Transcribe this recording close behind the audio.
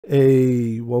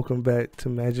Hey, welcome back to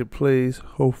Magic Plays.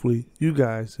 Hopefully, you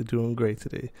guys are doing great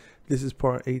today. This is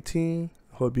part 18.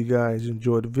 Hope you guys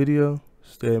enjoyed the video.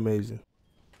 Stay amazing.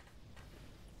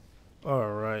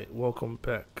 Alright, welcome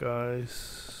back,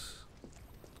 guys.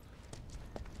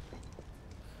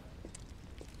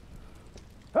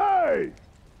 Hey!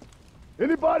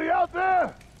 Anybody out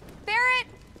there? Barrett!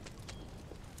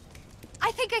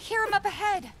 I think I hear him up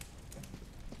ahead.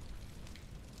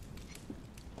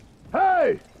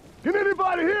 Hey! Can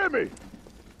anybody hear me?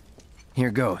 Here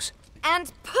goes.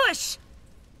 And push!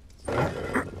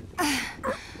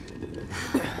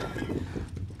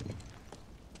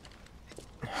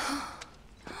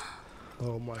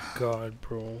 Oh my god,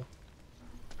 bro.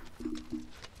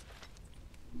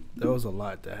 There was a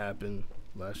lot that happened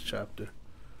last chapter.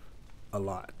 A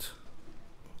lot.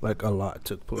 Like, a lot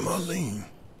took place. Marlene.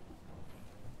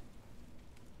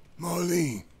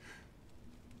 Marlene.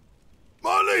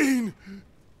 Marlene!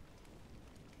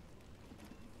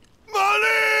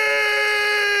 Marlene!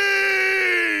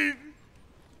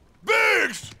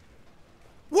 Biggs!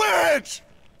 Wedge!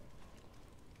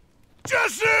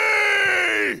 Jesse!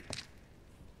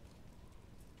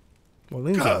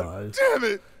 Marlene's God alive, damn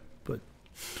it! but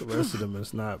the rest of them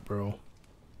is not, bro.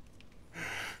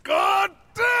 God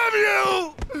damn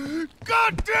you!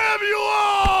 God damn you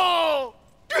all!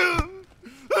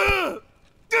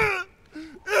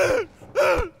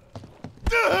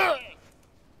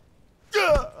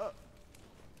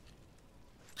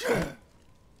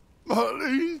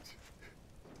 Marlene!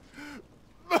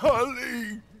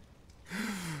 Marlene!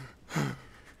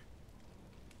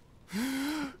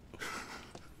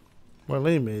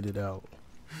 Marlene made it out.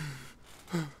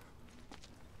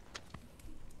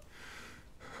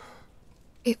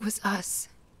 It was us.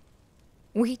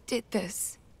 We did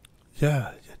this.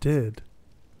 Yeah, you did.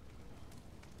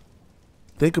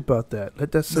 Think about that.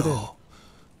 Let that sit in. No,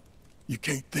 you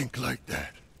can't think like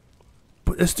that.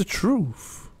 But it's the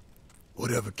truth.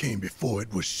 Whatever came before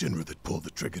it was Shinra that pulled the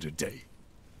trigger today.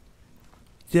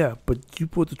 Yeah, but you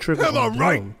pulled the trigger Am I on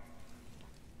right? them.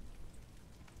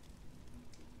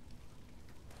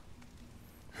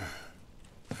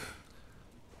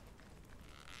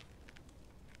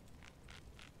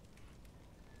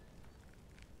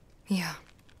 Yeah.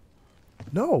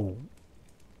 No.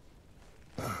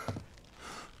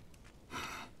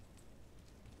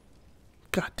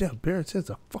 Goddamn, Barrett's heads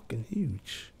are fucking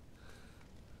huge.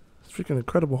 It's freaking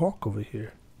Incredible Hulk over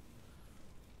here.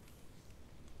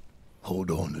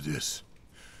 Hold on to this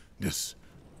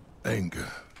anger,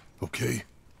 okay?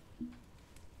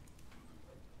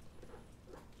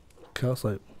 Cal's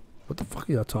like, what the fuck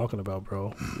are y'all talking about,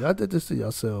 bro? Y'all did this to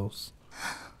yourselves.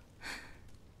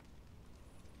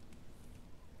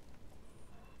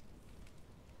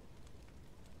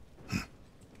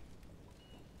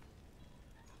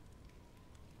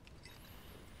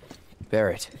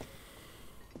 Barrett.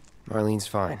 Marlene's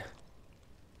fine.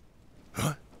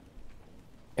 Huh?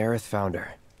 Aerith found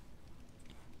her.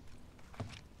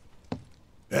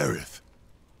 Aerith.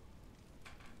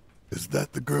 Is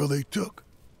that the girl they took?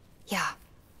 Yeah.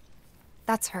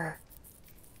 That's her.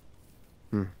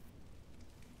 The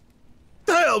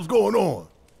hell's going on?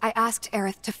 I asked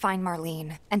Aerith to find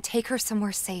Marlene and take her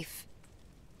somewhere safe.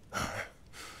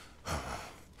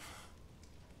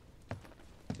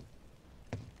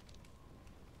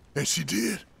 And she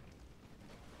did?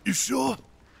 You sure?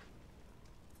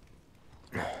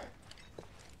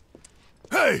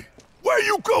 Hey, where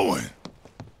you going?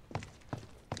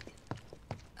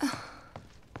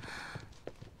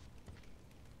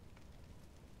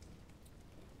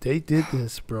 They did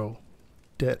this, bro.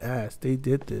 Dead ass. They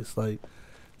did this. Like,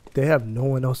 they have no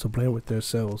one else to blame with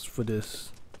themselves for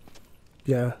this.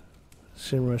 Yeah,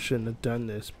 Shinra shouldn't have done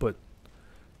this, but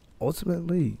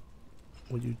ultimately,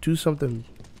 when you do something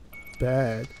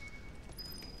bad,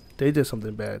 they did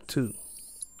something bad too.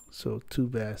 So two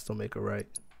bads don't make a right.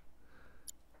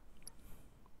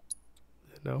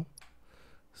 You know?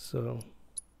 So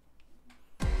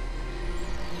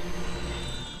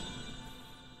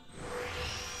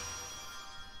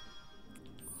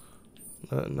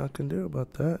nothing I can do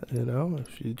about that, you know,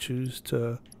 if you choose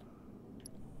to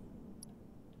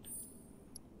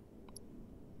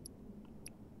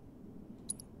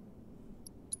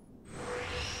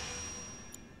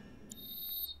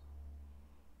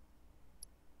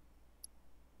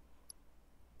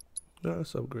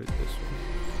let's upgrade this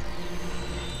one.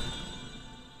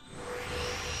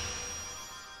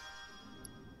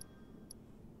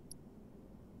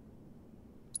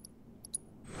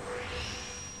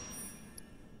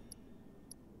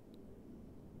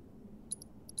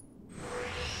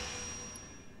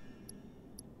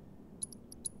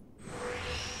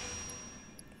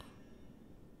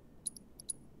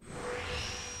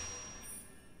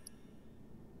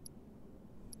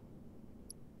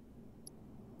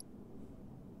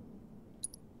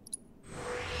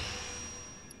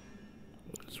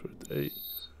 Hey.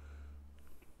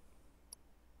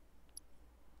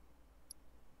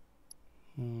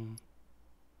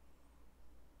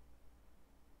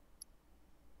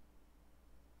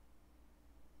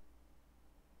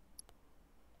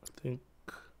 I think.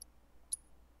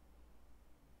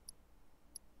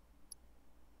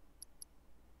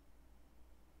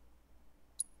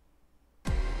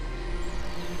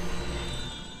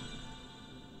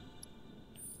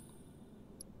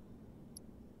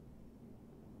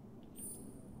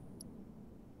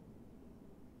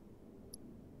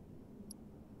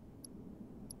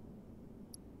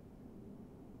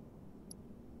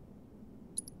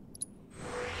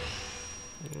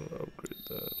 Upgrade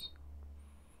that.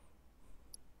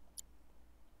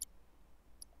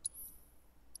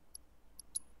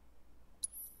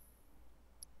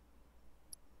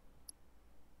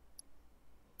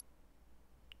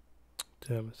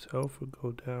 Damn, his health would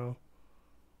go down.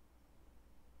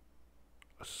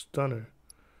 A stunner.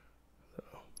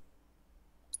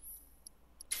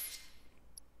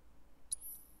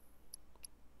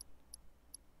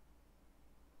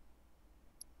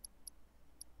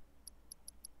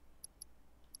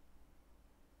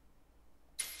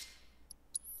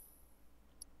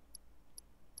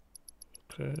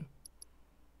 Okay.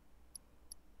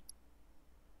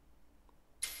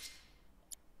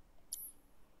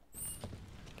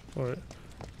 Alright.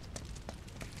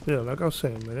 Yeah, like I was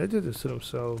saying, man, they did this to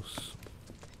themselves.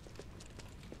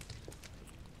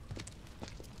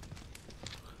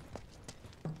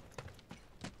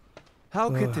 How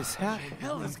could this happen? What the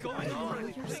hell is going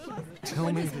on?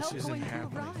 Tell me this isn't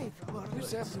happening.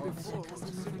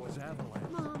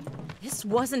 This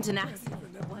wasn't an accident.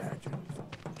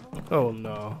 Oh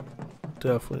no.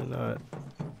 Definitely not.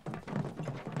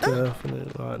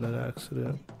 Definitely not an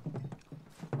accident.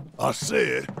 I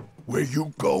said, where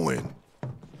you going?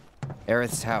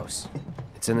 Aerith's house.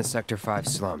 It's in the Sector 5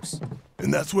 slums.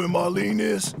 And that's where Marlene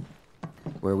is?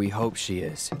 Where we hope she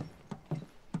is.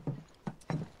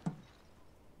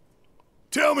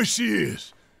 Tell me she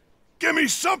is. Give me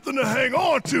something to hang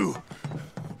on to.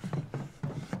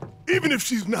 Even if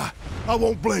she's not, I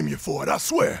won't blame you for it, I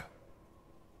swear.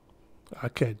 I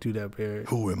can't do that, Barry.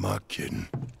 Who am I kidding?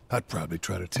 I'd probably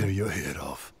try to tear your head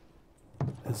off.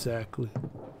 Exactly.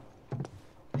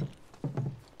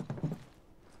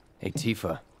 Hey,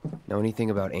 Tifa. Know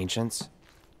anything about ancients?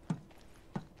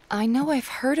 I know I've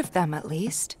heard of them at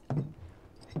least.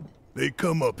 They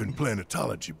come up in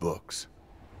planetology books.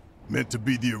 Meant to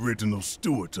be the original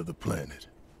stewards of the planet.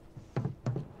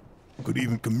 Could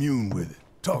even commune with it,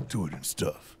 talk to it and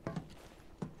stuff.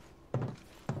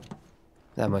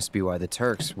 That must be why the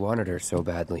Turks wanted her so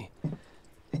badly.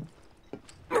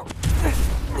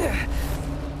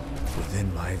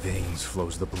 Within my veins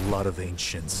flows the blood of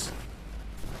ancients.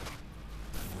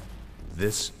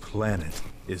 This planet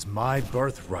is my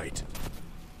birthright.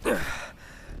 Then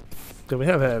we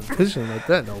haven't had a vision like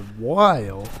that in a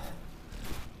while.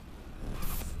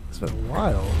 It's been a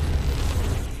while.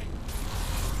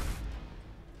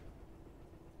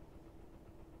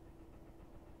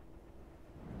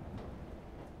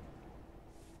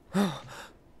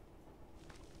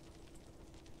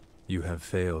 You have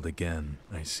failed again,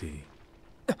 I see.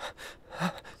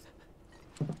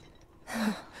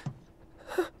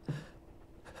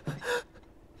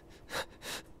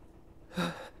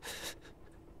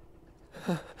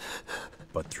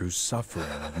 But through suffering,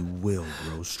 you will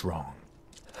grow strong.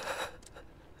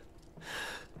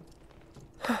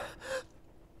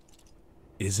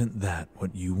 Isn't that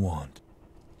what you want?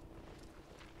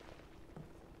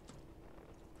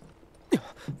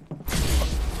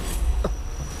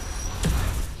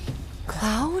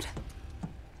 Cloud?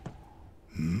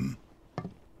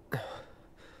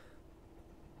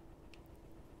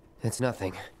 It's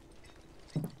nothing.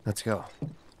 Let's go.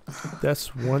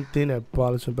 That's one thing that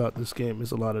bothers me about this game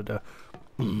is a lot of the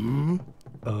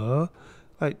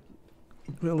like,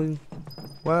 really?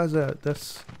 Why is that?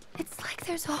 That's It's like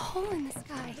there's a hole in the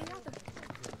sky.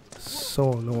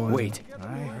 so annoying. Wait. I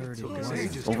heard it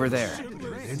was Over there.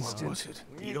 instant.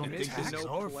 You don't think this is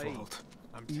our fault?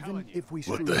 Even if we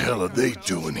What the hell are they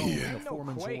doing here?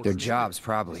 Their jobs,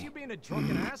 probably.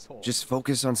 Just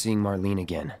focus on seeing Marlene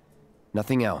again.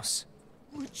 Nothing else.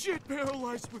 Legit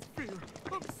paralyzed with fear.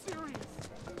 I'm serious.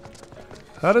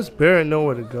 How does Baron know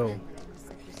where to go?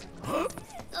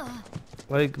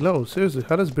 Like, no, seriously,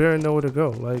 how does Baron know where to go?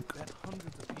 Like,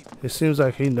 it seems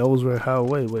like he knows where. How?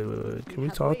 Wait. Can we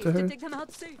talk to her?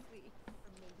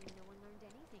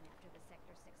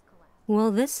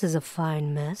 Well, this is a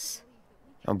fine mess.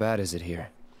 How bad is it here?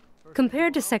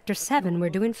 Compared to Sector 7, we're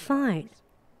doing fine.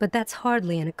 But that's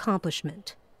hardly an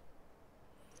accomplishment.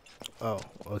 Oh,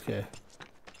 okay.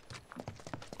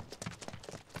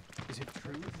 Is it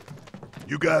true?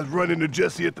 You guys run into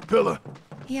Jesse at the pillar?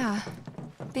 Yeah.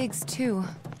 Biggs, too.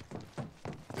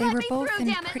 They were both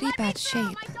in pretty bad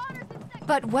shape.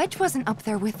 But Wedge wasn't up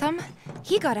there with them.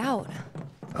 He got out.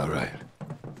 All right.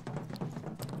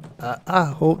 I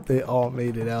hope they all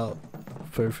made it out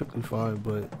perfectly fine,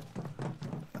 but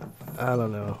I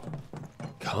don't know.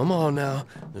 Come on now.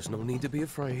 There's no need to be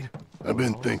afraid. I've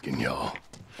been thinking, y'all.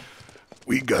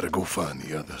 We gotta go find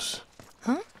the others.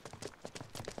 Huh?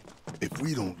 If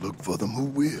we don't look for them, who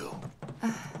will?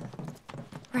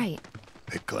 Right.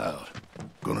 Hey, Cloud.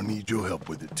 Gonna need your help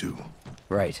with it, too.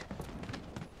 Right.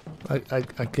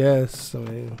 I guess, I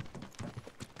mean,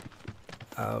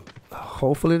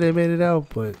 hopefully they made it out,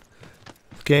 but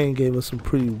the game gave us some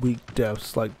pretty weak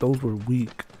deaths. Like, those were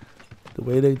weak. The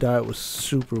way they died was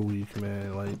super weak,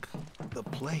 man. Like,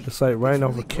 it's like writing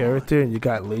off a character and you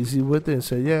got lazy with it and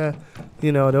said, yeah,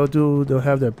 you know, they'll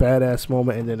have their badass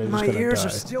moment and then they're just gonna die. My ears are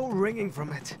still ringing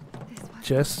from it.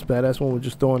 Jess' badass one was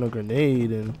just throwing a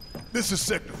grenade and... This is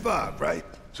Sector 5, right?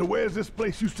 So where's this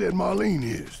place you said Marlene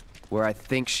is? Where I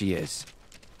think she is.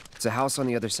 It's a house on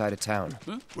the other side of town.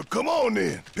 Well, come on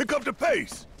then. Pick up the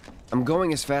pace. I'm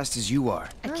going as fast as you are.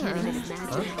 I can't even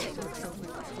imagine.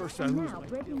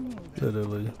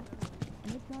 Literally.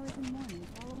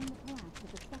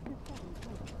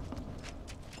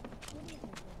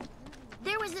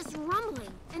 There was this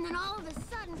rumbling, and then all of a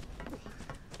sudden...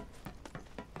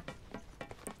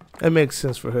 It makes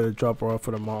sense for her to drop her off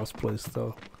at her mom's place,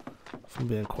 though, if I'm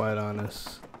being quite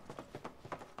honest.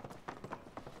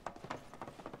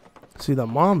 See, the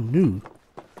mom knew.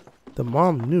 The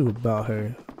mom knew about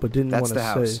her, but didn't want to say.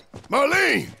 House.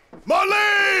 Marlene!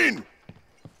 Marlene!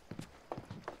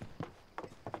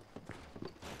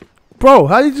 Bro,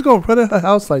 how you just gonna run in her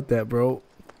house like that, bro?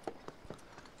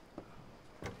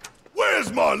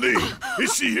 Where's Marlene?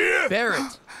 Is she here?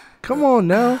 Barrett! Come on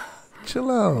now. Chill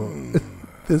out.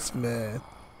 This man.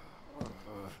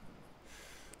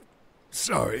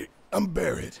 Sorry, I'm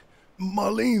Barrett.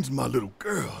 Marlene's my little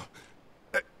girl.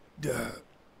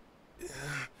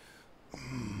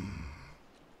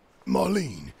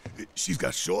 Marlene, she's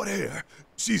got short hair.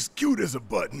 She's cute as a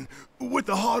button, with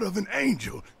the heart of an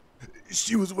angel.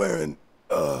 She was wearing,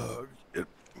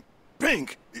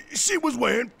 pink. She was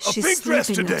wearing a pink dress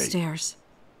She's sleeping today. upstairs.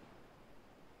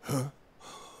 Huh?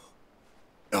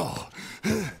 Oh.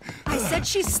 I said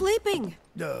she's sleeping.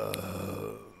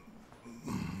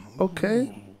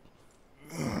 Okay.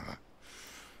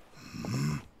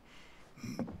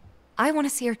 I want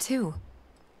to see her, too.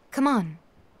 Come on.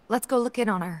 Let's go look in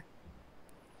on her.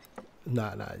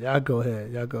 Nah. Y'all go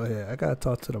ahead. I gotta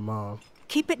talk to the mom.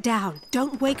 Keep it down.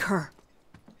 Don't wake her.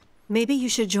 Maybe you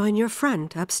should join your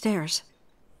friend upstairs.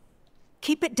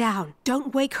 Keep it down.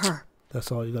 Don't wake her.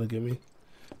 That's all you're gonna give me?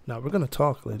 Nah, we're gonna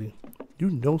talk, lady. You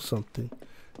know something.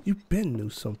 You been knew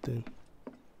something.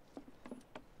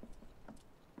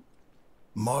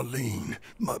 Marlene,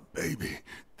 my baby.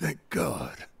 Thank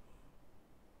God.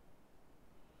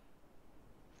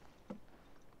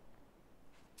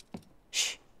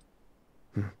 Shh.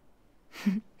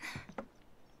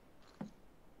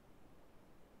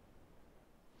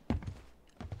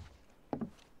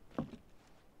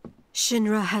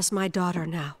 Shinra has my daughter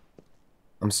now.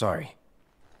 I'm sorry.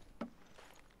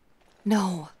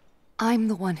 No, I'm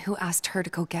the one who asked her to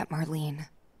go get Marlene.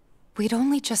 We'd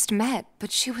only just met,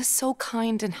 but she was so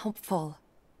kind and helpful.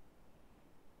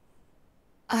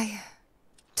 I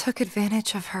took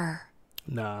advantage of her.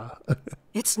 Nah.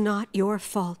 It's not your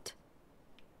fault.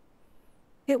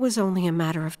 It was only a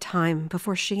matter of time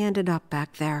before she ended up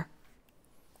back there.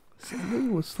 See, I knew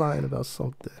you was lying about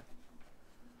something.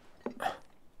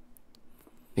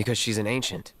 Because she's an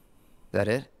ancient. That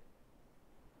it?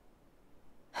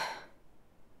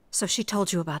 So she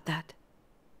told you about that.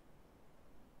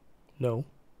 No.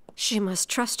 She must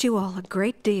trust you all a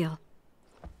great deal.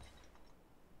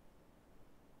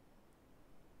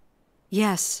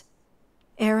 Yes,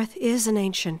 Aerith is an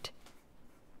ancient.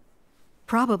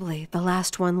 Probably the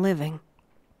last one living.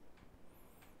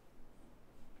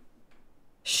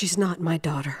 She's not my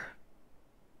daughter.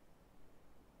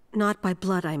 Not by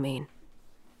blood, I mean.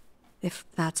 If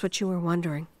that's what you were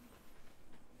wondering.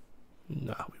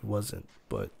 Nah, we wasn't,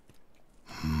 but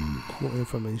cool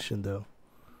information though.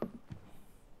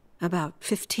 About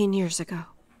 15 years ago.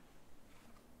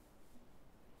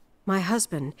 My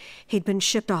husband, he'd been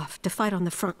shipped off to fight on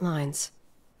the front lines.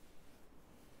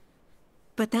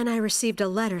 But then I received a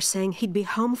letter saying he'd be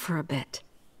home for a bit.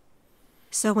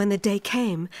 So when the day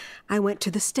came, I went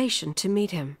to the station to meet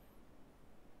him.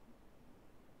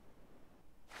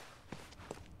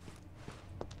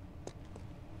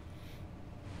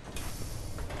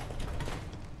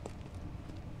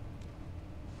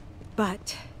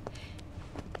 But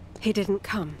he didn't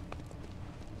come.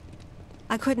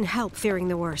 I couldn't help fearing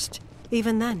the worst,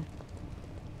 even then.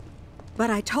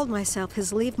 But I told myself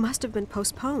his leave must have been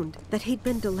postponed, that he'd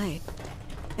been delayed.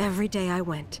 Every day I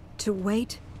went, to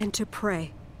wait and to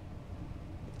pray.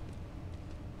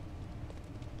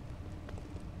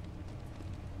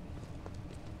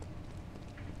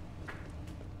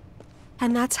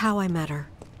 And that's how I met her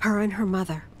and her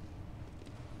mother.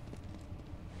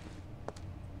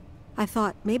 I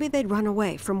thought maybe they'd run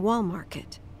away from Wall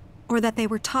Market, or that they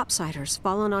were topsiders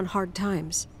fallen on hard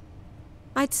times.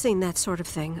 I'd seen that sort of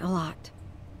thing a lot.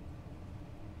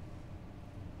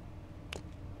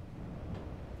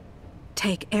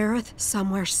 Take Aerith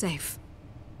somewhere safe.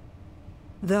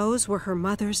 Those were her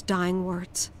mother's dying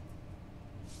words.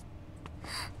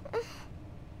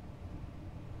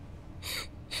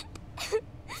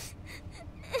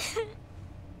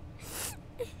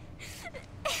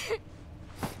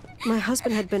 My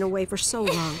husband had been away for so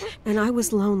long, and I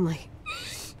was lonely.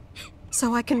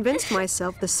 So I convinced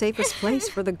myself the safest place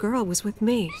for the girl was with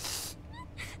me.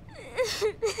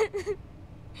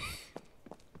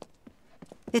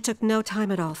 It took no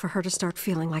time at all for her to start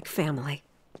feeling like family.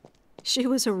 She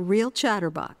was a real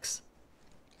chatterbox.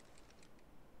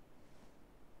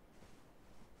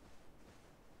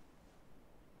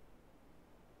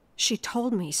 She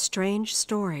told me strange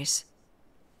stories.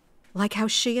 Like how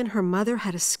she and her mother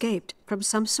had escaped from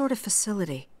some sort of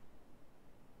facility.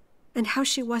 And how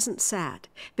she wasn't sad,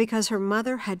 because her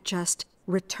mother had just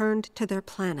returned to their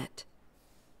planet.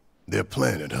 Their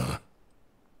planet, huh?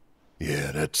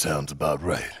 Yeah, that sounds about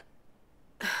right.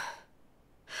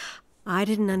 I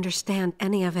didn't understand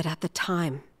any of it at the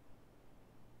time.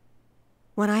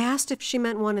 When I asked if she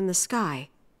meant one in the sky,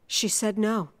 she said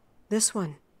no. This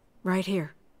one, right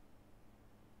here.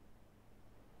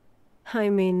 I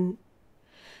mean,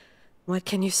 what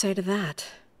can you say to that?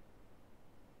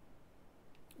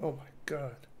 Oh my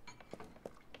God.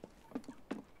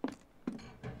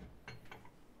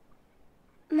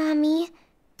 Mommy,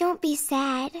 don't be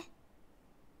sad.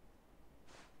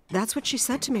 That's what she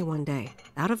said to me one day,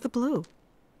 out of the blue.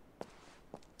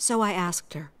 So I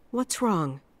asked her, what's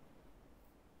wrong?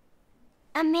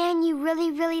 A man you really,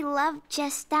 really loved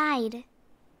just died.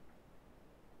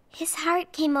 His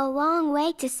heart came a long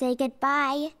way to say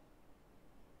goodbye.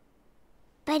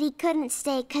 But he couldn't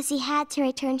stay because he had to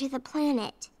return to the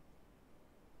planet.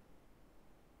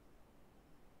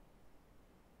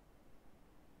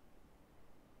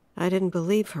 I didn't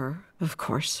believe her, of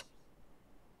course.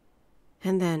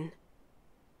 And then,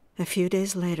 a few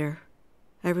days later,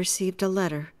 I received a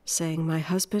letter saying my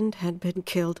husband had been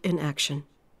killed in action.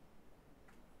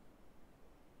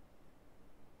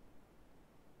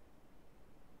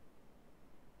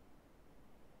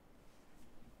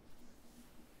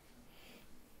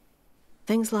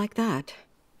 Things like that,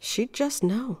 she'd just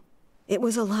know. It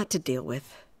was a lot to deal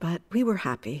with, but we were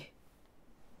happy.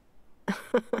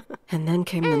 And then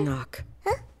came the knock.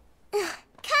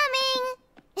 Coming!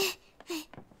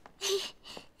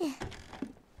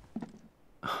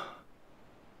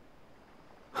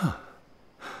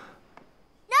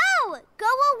 No! Go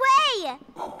away!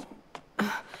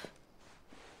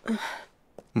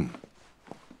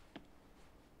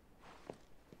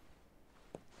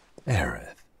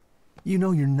 Aerith, you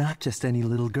know you're not just any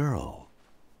little girl.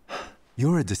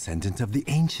 You're a descendant of the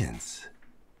ancients.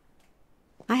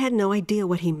 I had no idea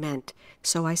what he meant,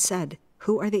 so I said,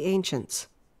 "Who are the ancients?"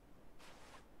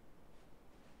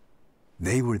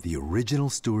 They were the original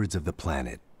stewards of the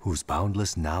planet, whose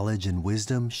boundless knowledge and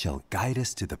wisdom shall guide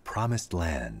us to the promised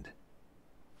land.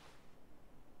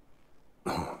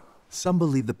 Some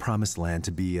believe the promised land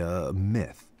to be a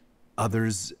myth,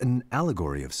 others an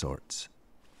allegory of sorts.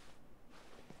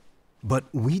 But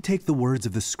we take the words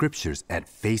of the scriptures at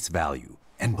face value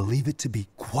and believe it to be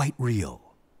quite real.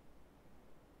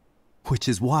 Which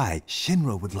is why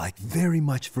Shinra would like very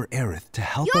much for Aerith to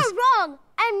help us— You're wrong!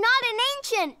 I'm not an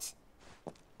ancient!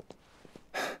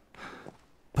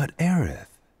 But Aerith,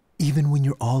 even when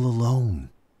you're all alone,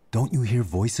 don't you hear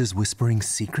voices whispering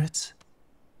secrets?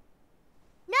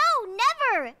 No,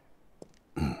 never!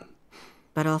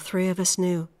 But all three of us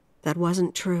knew that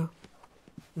wasn't true.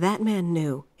 That man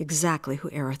knew exactly who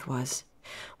Aerith was,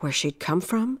 where she'd come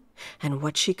from, and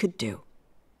what she could do.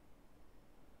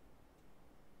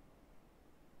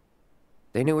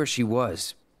 They knew where she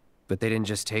was, but they didn't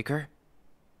just take her?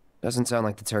 Doesn't sound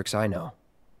like the Turks I know.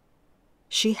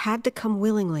 She had to come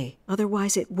willingly,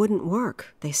 otherwise it wouldn't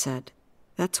work, they said.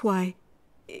 That's why,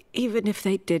 even if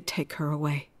they did take her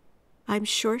away, I'm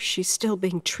sure she's still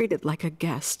being treated like a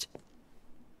guest.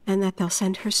 And that they'll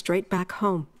send her straight back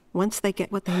home once they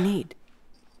get what they need.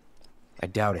 I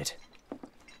doubt it.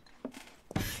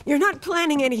 You're not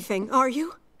planning anything, are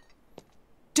you?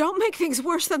 Don't make things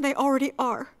worse than they already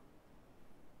are.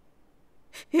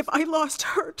 If I lost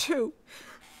her too,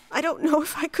 I don't know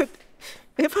if I could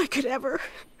ever.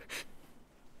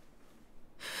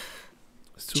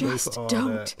 It's too late for all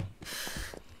that.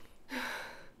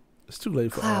 It's too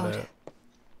late for all that.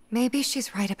 Maybe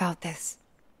she's right about this.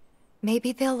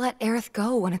 Maybe they'll let Aerith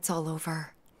go when it's all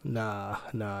over. Nah.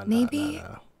 Maybe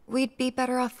we'd be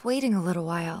better off waiting a little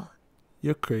while.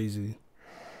 You're crazy.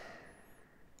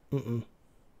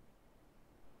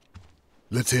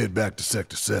 Let's head back to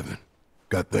Sector 7.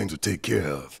 Got things to take care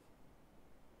of.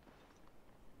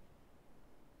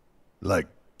 Like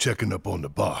checking up on the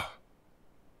bar.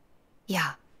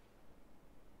 Yeah.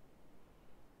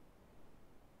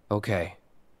 Okay.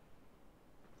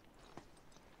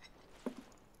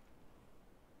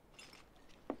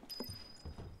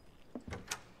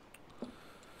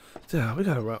 Damn, we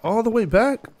gotta run all the way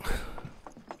back.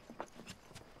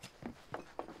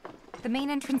 The main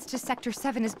entrance to Sector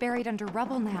 7 is buried under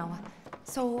rubble now.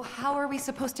 So how are we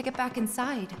supposed to get back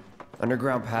inside?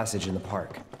 Underground passage in the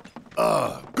park.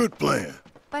 Good plan.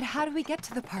 But how do we get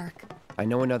to the park? I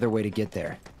know another way to get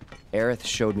there. Aerith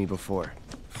showed me before.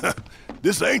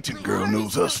 This ancient girl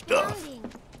knows her stuff.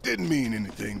 Didn't mean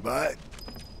anything by it.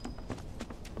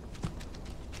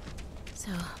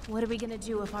 So, what are we gonna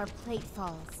do if our plate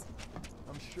falls?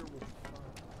 I'm sure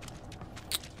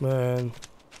we'll... Man.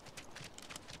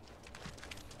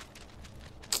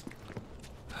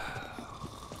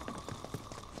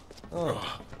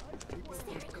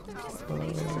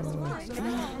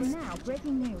 Now,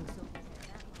 breaking news.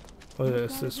 Oh yeah,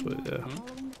 it's this way, yeah.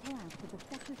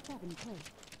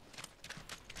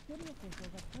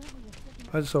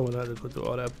 I just don't want to go through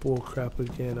all that bull crap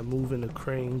again and moving the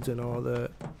cranes and all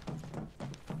that.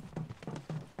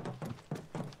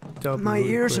 My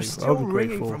ears are still I'll be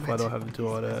ringing grateful from if I it. don't have to do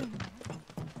all that.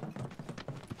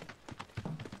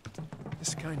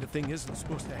 This kind of thing isn't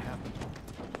supposed to happen.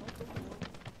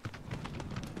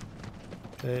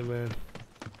 Hey man,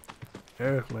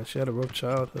 Aerith, man, she had a rough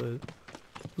childhood.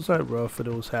 It was like rough, but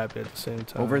it was happy at the same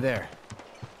time. Over there.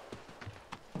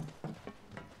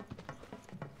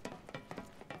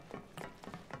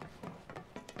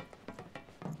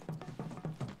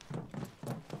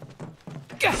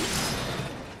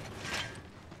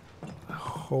 I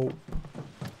hope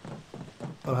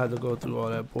I don't have to go through all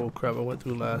that bull crap I went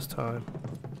through last time.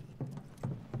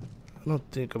 I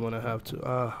don't think I'm gonna have to.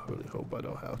 I really hope I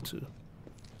don't have to.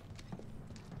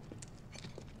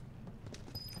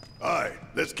 Alright,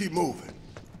 let's keep moving.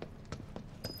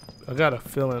 I got a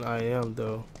feeling I am,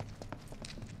 though.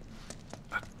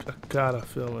 I got a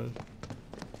feeling.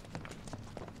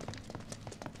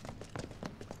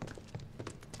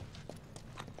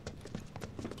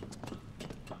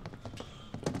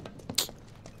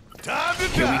 Time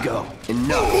to Here we go.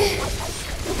 Enough.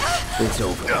 It's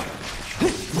over.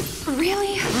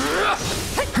 Really?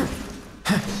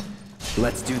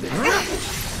 Let's do this.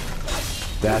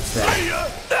 That's that.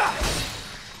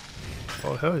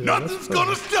 Oh, hell yeah. Nothing's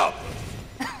gonna stop.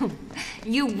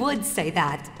 You would say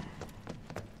that.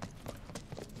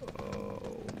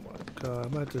 Oh my god.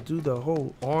 I'm about to do the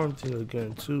whole arm thing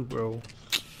again, too, bro.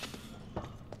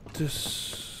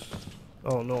 This.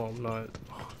 Oh, no, I'm not.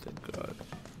 Oh, thank god.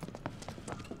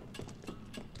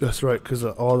 That's right, because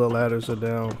all the ladders are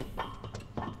down.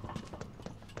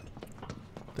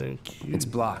 Thank you. It's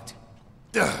blocked.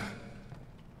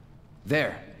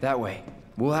 There, that way.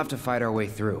 We'll have to fight our way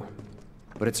through.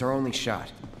 But it's our only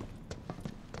shot.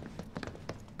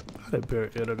 They better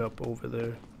get it up over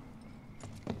there.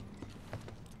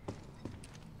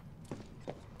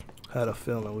 Had a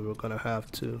feeling we were gonna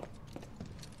have to.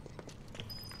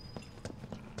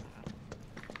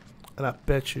 And I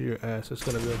bet you your ass it's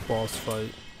gonna be a boss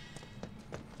fight.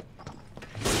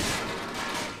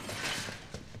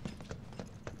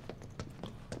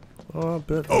 Oh, I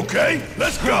bet. Okay,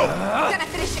 let's go. Gotta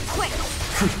finish it quick.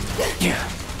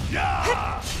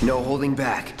 Yeah. No holding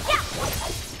back.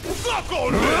 Fuck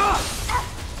on her.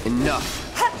 Enough.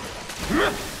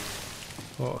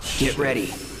 Oh shit. Get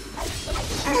ready.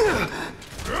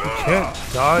 You can't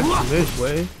dodge this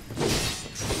way.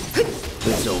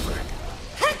 It's over.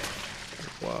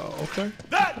 Wow, okay.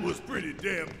 That was pretty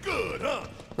damn good, huh?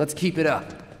 Let's keep it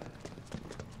up.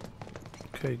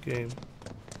 Okay, game.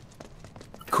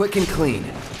 Quick and clean.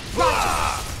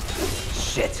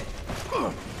 Shit.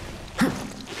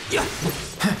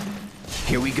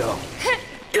 Here we go.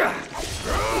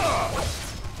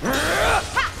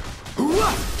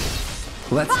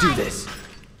 Let's do this.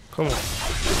 Come on.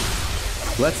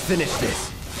 Let's finish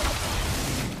this.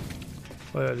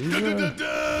 Oh yeah, these are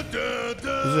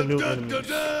new enemies.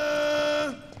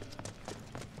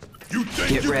 You think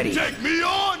Get you ready. can take me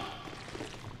on?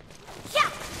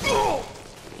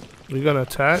 We gonna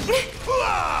attack?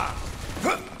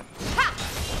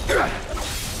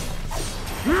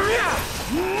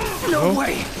 No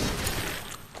way.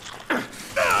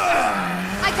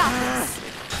 I got this.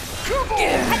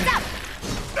 Heads up.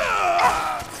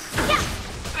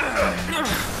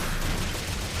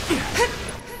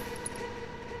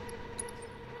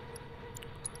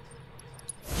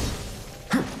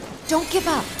 Don't give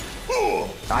up.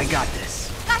 I got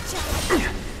this. Gotcha.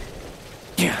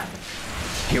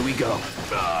 Here we go.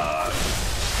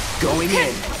 Going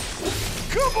in.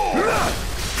 Come on!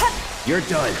 You're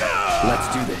done.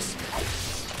 Let's do this.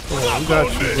 Oh, we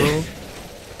got you,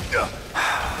 bro.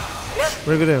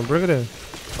 Bring it in, bring it in.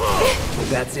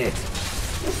 That's it.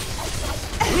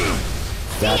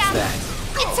 That's that.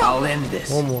 I'll end this.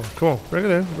 One more. Come on, bring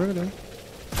it in, bring it in.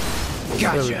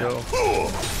 Gotcha. There we go.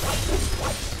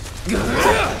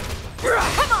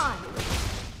 Come on.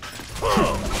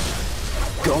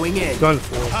 Going in. Done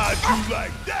for. How'd you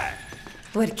like that?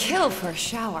 Would kill for a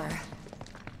shower.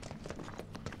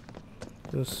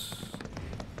 This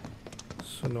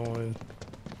is annoying.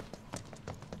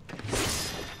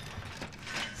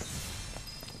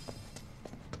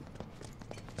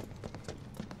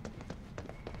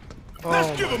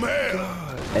 Let's give him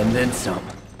hell. And then some.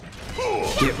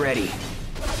 Get ready.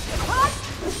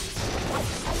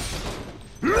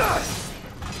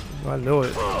 I know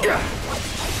it.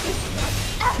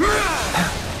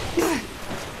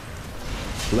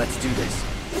 Let's do this.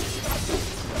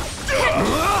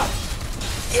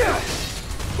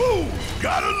 Ooh,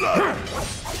 gotta love it.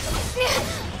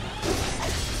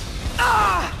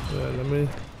 Yeah, let me.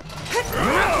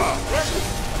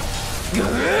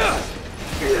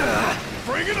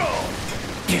 Bring it on.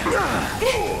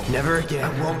 Never again.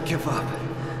 I won't give up.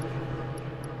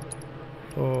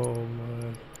 Oh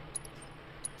man.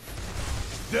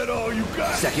 That all you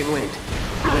got? Second wind.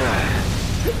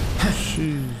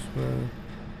 Jeez, man.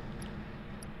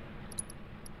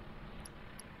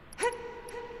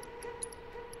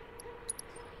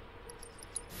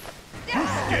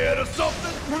 Scared of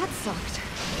something? That sucked.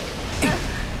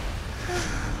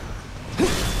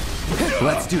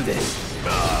 Let's do this.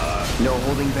 No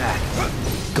holding back.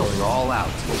 Going all out.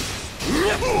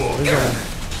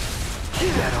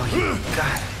 Is that all you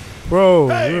got? Bro,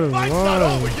 Hey, you're fight's not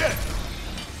over lying. yet.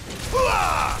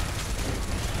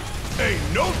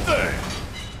 Ain't no thing.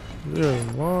 You're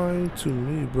lying to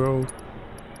me, bro.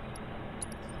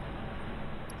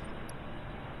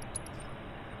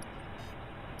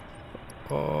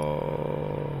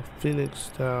 Oh, Phoenix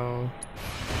down.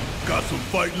 Got some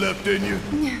fight left in you?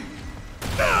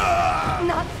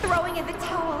 Not throwing in the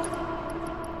towel.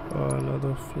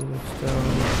 Another Phoenix down.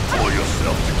 Pull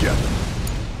yourself together.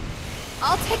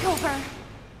 I'll take over.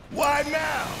 Why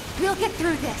now? We'll get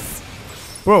through this.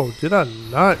 Bro, did I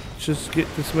not just get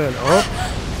this man up?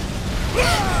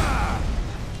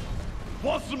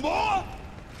 Want some more?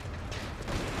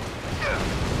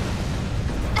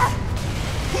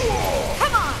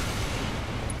 Come on.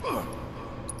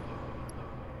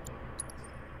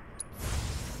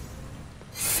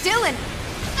 Still in.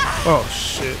 Oh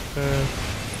shit, man.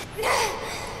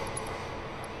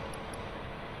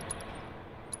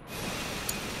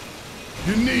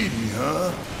 You need me,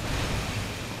 huh?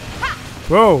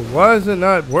 Bro, why is it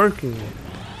not working?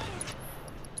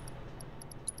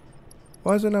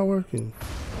 Why is it not working?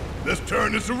 Let's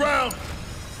turn this around.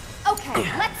 Okay,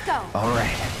 let's go. All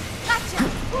right. Gotcha.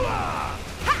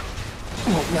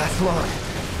 Won't last long.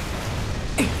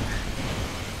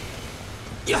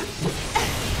 Yeah.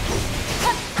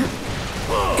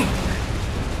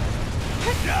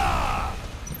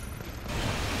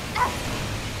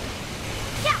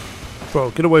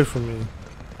 Bro, get away from me.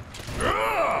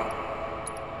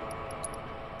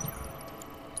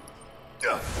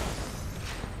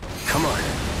 Come on.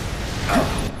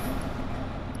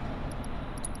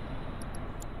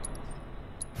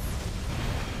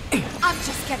 I'm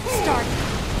just getting started.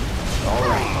 All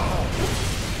right.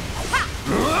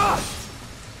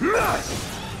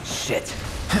 Shit.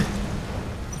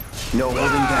 No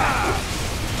holding back.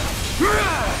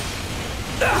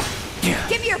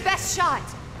 Give me your best shot.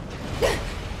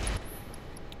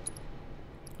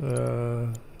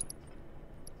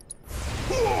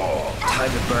 Time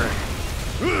to burn.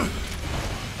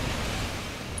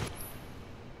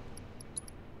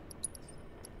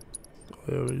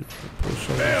 There we push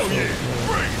on. Hell yeah!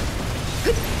 Bring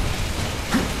it!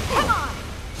 Come on.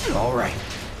 All right.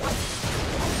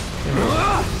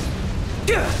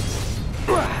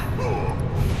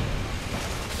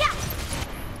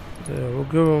 Yeah, we'll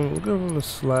give him a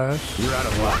slash. You're out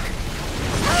of luck.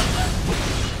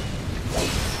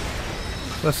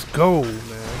 Let's go,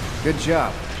 man. Good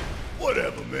job.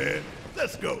 Whatever, man.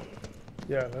 Let's go.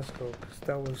 Yeah, let's go. 'Cause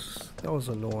that was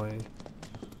annoying.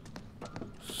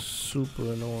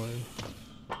 Super annoying.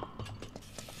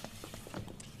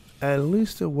 At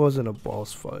least it wasn't a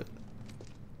boss fight.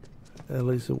 At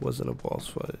least it wasn't a boss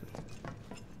fight.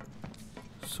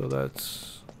 So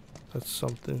that's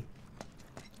something.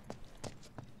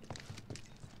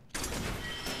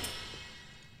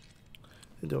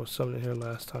 There was something here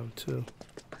last time too.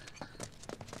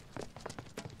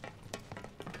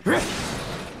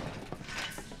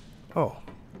 Oh.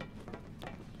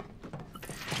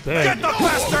 Bang. Get the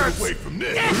bastards away from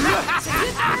this.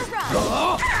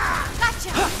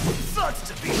 Gotcha. Sucks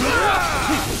to be.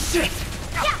 Shit.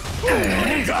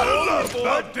 Gotta love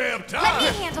about damn time. Let me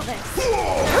handle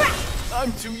this.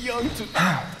 I'm too young to.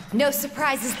 No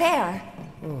surprises there.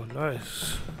 Oh,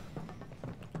 nice.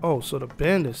 Oh, so the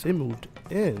bandits, they moved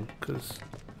in, cause.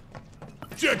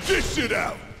 Check this shit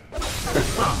out.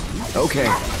 Okay.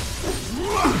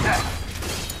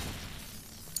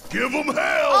 Give them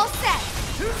hell. All set.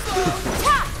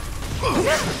 Ta!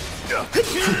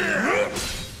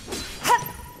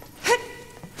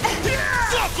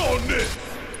 Suck on this.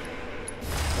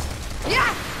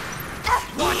 Yeah.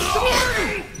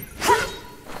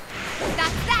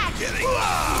 That's that.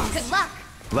 Good luck.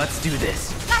 Let's do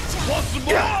this. Gotcha. Want some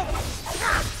more?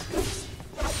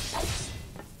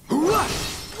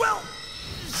 Well,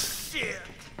 shit.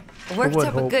 Worked would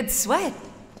up a hope. good sweat.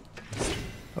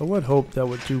 I would hope that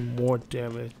would do more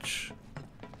damage.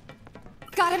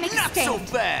 Gotta make a Not so stand.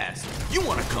 fast. You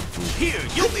want to come through here?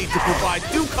 You'll need to provide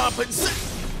due compensation.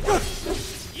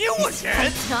 You again?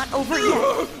 It's not over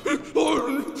yet.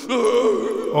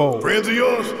 Oh, Friends of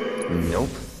yours? Nope.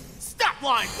 Stop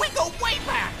lying. We go way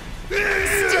back.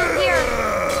 Still here.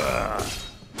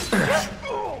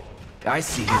 I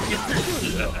see.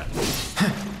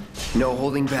 No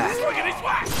holding back.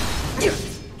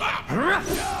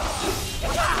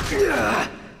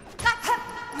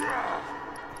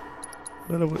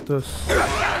 better with this.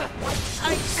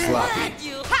 Sloppy.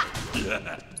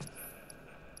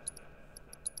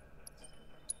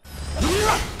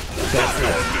 That's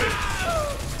it.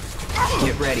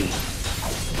 Get ready.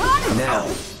 Now.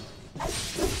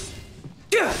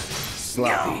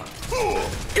 Sloppy.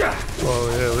 Oh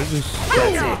yeah, we just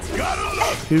That's it.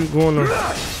 keep going to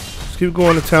keep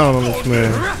going to town on this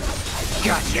man.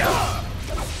 Gotcha.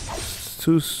 It's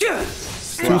too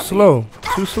slow.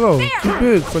 Too slow. Too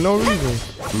big for no reason.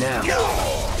 Now.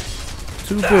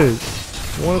 Too big.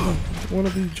 Wanna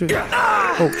be Jake.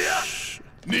 Oh shh.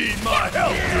 Need my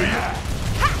help, do you?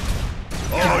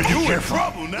 Oh, you in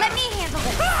trouble now. Let me handle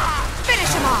this.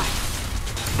 Finish him off.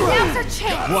 Now's our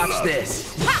chance. Watch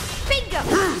this. Ha! Bingo.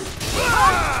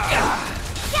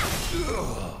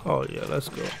 Oh yeah, let's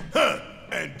go. Huh.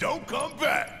 And don't come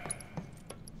back.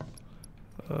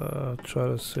 Try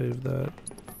to save that.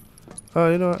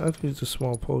 You know what? I can use the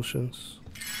small potions.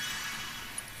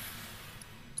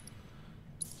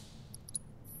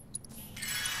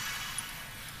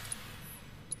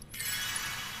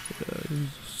 Yeah, use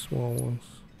the small ones.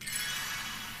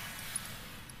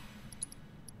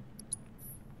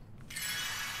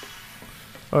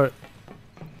 All right,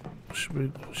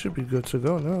 should be good to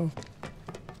go now.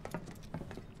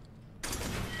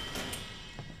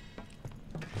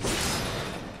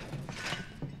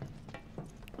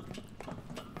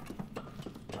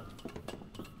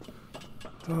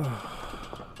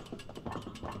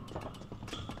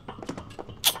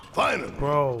 Finally.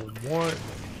 Bro, what?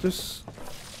 Just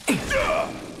Come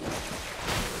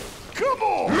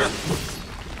on.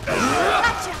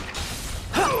 Gotcha.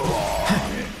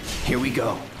 Here we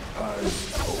go.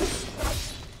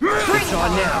 It's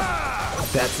on now.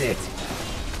 That's it.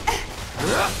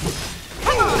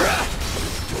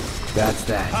 That's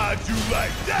that. How'd you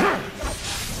like that?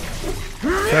 the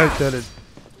fact that it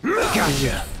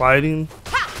Gotcha. fighting,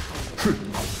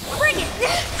 Bring it.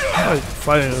 like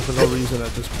fighting for no reason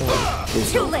at this point.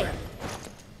 Too late.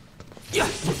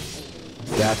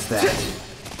 That's that.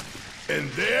 And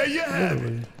there you have it.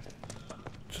 Literally,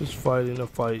 just fighting a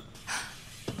fight.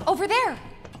 Over there.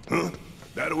 Huh?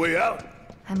 That a way out?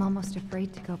 I'm almost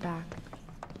afraid to go back.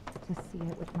 To see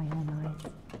it with my own eyes.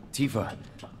 Tifa.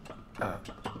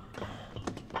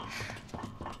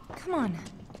 Come on.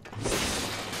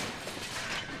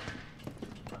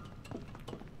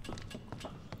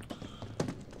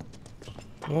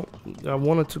 Well, I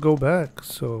wanted to go back,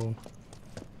 so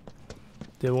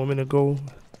they want me to go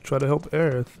try to help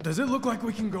Aerith. Does it look like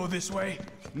we can go this way?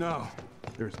 No.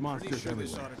 There's monsters Pretty sure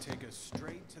this everywhere. ought to take us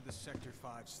straight to the Sector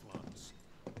 5 slums.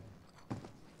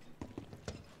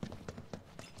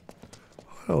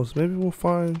 What else? Maybe we'll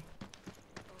find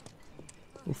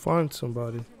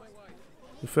somebody.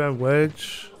 We found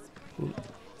Wedge. We'll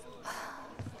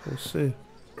see.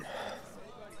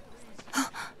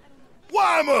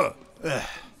 Weimer!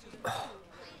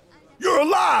 You're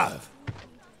alive!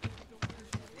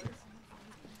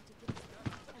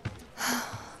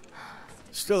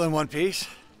 Still in one piece?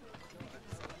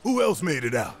 Who else made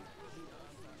it out?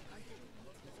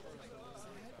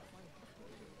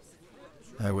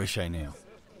 I wish I knew.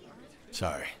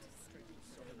 Sorry.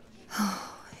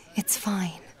 It's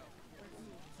fine.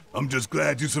 I'm just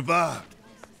glad you survived.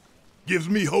 Gives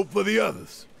me hope for the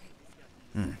others.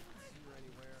 I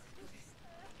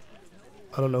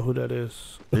don't know who that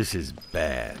is. This is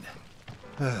bad.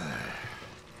 I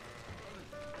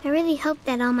really hope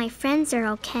that all my friends are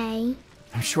okay.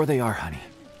 I'm sure they are, honey.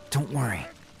 Don't worry.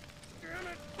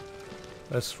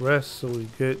 Let's rest so we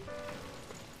get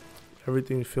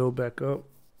everything filled back up.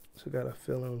 So got a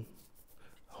feeling.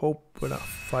 Hope we're not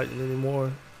fighting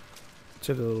anymore.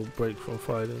 Take a little break from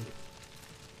fighting.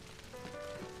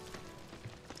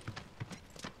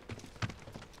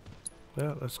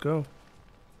 Yeah, let's go.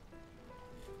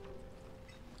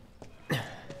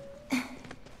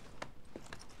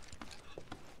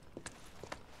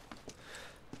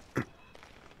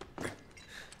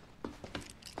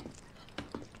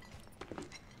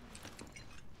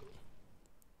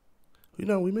 You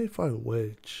know, we may find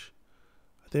Wedge.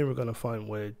 I think we're gonna find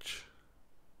Wedge.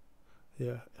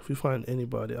 Yeah, if we find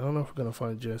anybody, I don't know if we're gonna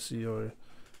find Jesse or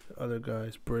the other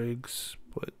guys, Briggs,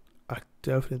 but I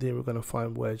definitely think we're gonna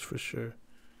find Wedge for sure.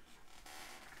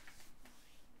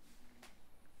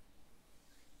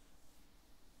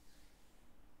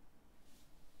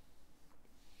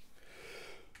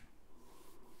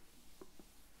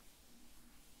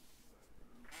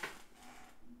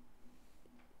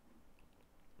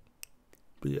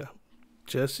 But yeah,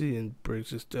 Jesse and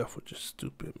Briggs' death were just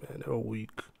stupid, man. They were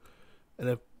weak. And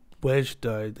if Wedge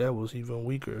died, that was even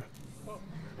weaker.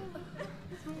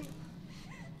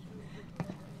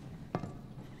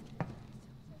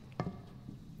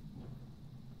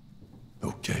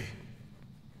 Okay.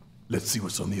 Let's see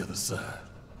what's on the other side.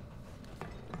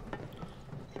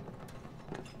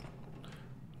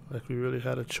 Like we really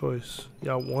had a choice.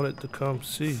 Y'all wanted to come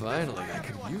see. Finally, I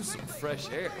could use some fresh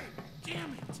air.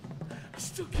 Damn it! I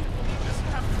still can't believe this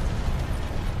happened.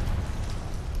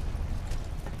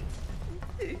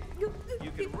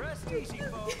 You can rest easy,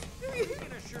 folks. We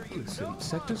can assure you Listen,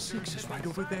 Sector 6 is right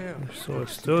over there. So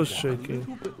it's still A shaking.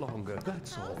 little bit longer,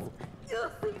 that's all.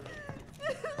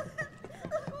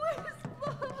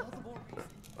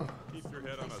 Keep your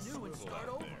head on a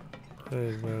swivel.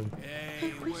 Hey, man.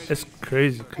 It's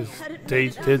crazy because they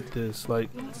did this.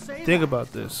 Like, think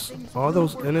about this. All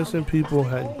those innocent people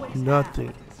had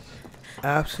nothing,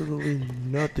 absolutely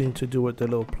nothing to do with the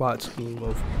little plot scheme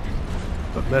of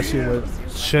messing with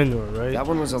Shinra, right? That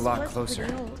one was a lot closer.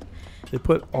 They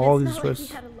put all these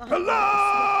risks.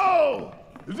 Hello!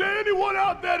 Is there anyone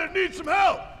out there that needs some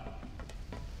help?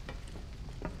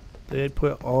 They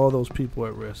put all those people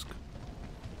at risk.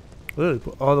 Literally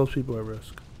put all those people at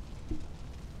risk.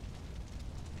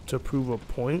 To prove a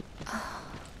point?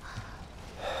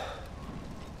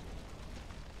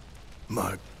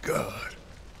 My God.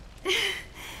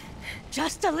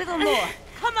 Just a little more.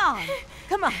 Come on.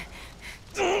 Come on.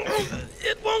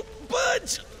 It won't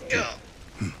budge.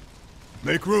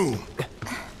 Make room.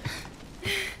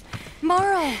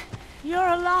 Morrow! You're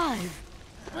alive.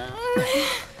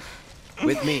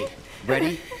 With me.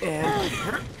 Ready? And...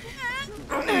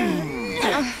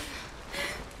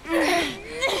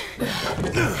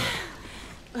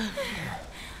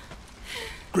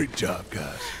 Great job,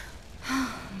 guys.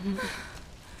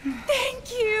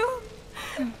 Thank you.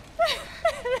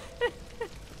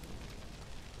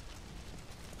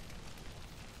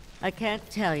 I can't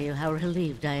tell you how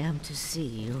relieved I am to see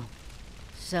you.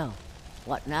 So,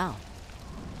 what now?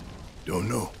 Don't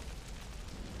know.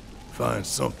 Find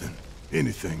something,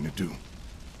 anything to do.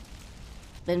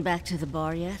 Been back to the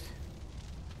bar yet?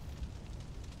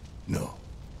 No.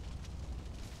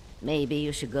 Maybe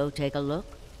you should go take a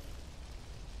look?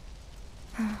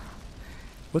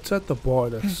 What's at the bar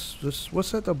that's just,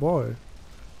 what's at the bar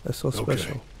that's so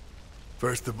special? Okay.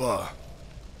 First the bar,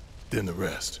 then the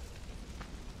rest.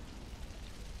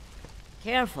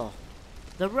 Careful.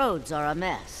 The roads are a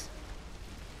mess.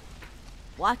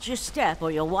 Watch your step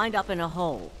or you'll wind up in a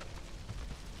hole.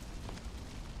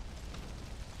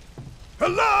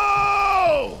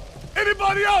 Hello!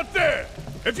 Anybody out there?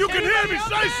 If you can hear me,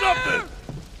 say something!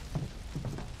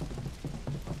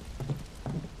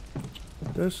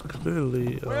 There's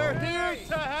clearly We're here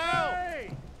to help.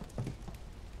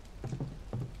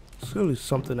 there's clearly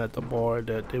something at the bar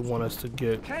that they want us to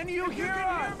get. Can you hear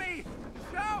us?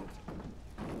 Shout!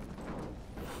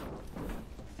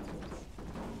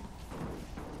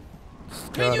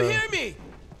 Can you hear me?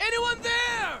 Anyone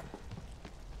there?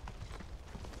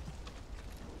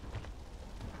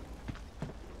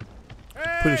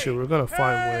 Pretty sure we're gonna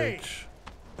find Wedge.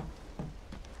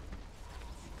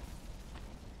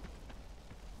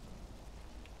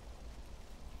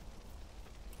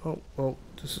 Oh, well,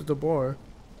 this is the bar.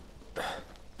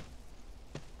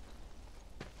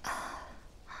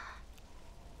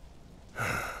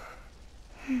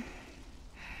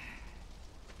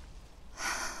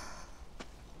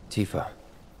 Tifa.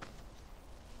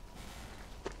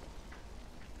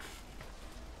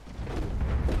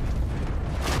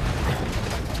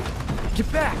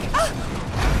 Get back!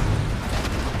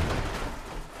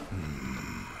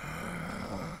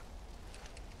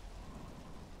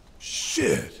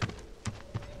 Shit!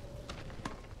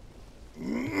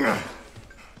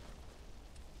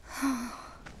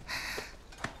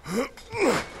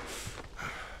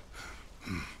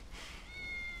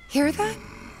 Hear that?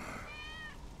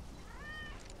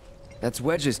 That's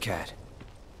Wedge's cat.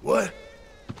 What?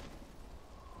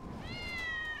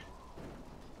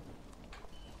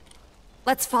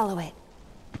 Let's follow it.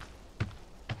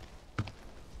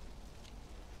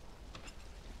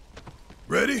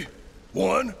 Ready?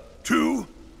 1, 2,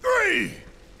 3!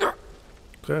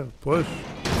 Okay, push.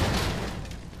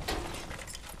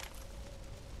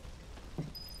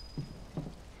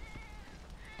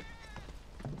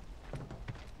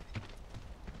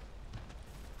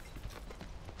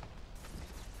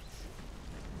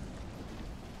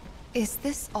 Is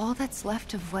this all that's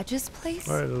left of Wedge's place?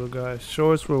 Alright, little guy,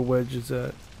 show us where Wedge is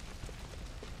at.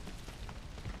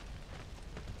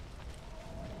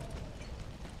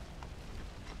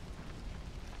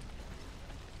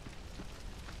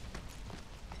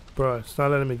 Bro, it's not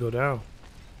letting me go down.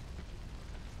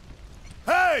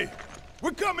 Hey!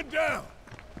 We're coming down!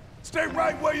 Stay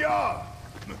right where you are!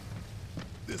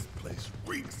 This place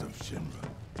reeks of Shinra.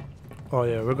 Oh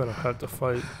yeah, we're gonna have to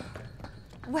fight.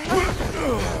 Wedge!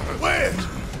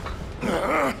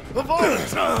 Of all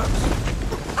times!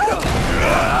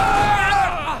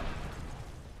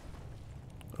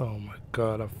 Oh my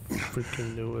god, I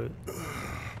freaking knew it.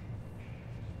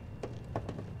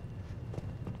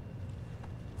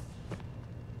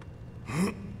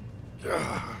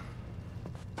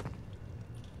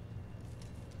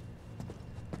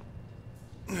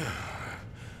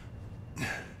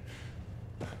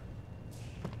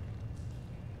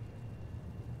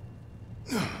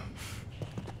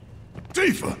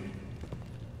 Tifa!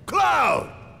 Cloud!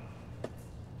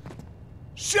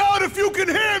 Shout if you can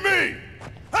hear me!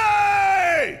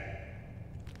 Hey!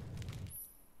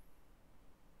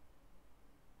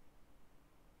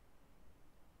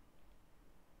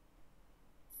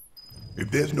 If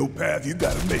there's no path, you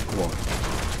gotta make one.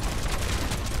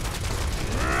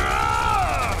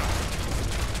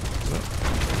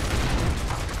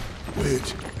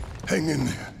 Wedge, hang in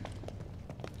there.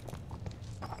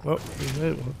 Oh, we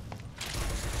made one.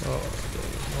 Oh,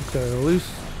 okay, at least.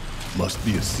 Must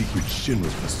be a secret Shinra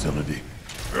facility.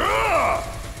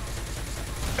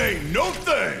 Ain't no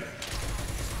thing!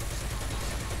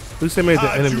 At least they made the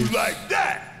How'd enemies you like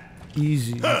that?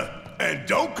 easy. And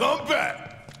don't come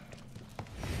back!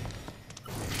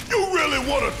 You really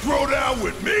want to throw down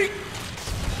with me?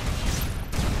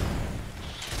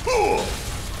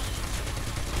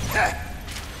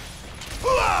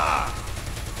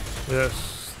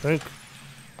 Yes, thank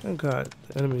God,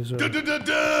 the enemies are. You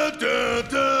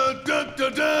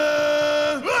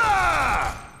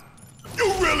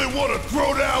really want to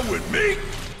throw down with me?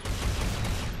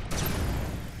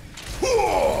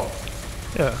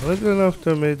 Yeah, look enough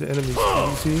to make the enemies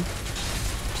easy,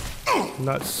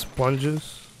 not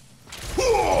sponges.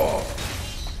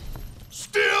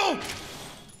 Still,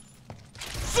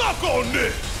 suck on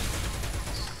this.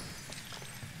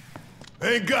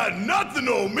 Ain't got nothing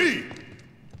on me.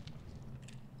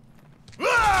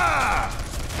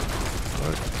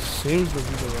 That seems to be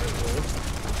the right way.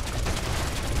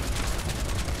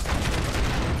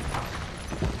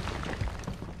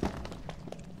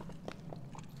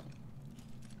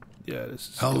 Yeah, this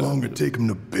is. How long did it take him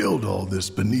to build all this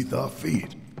beneath our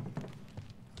feet?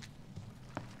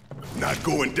 Not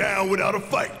going down without a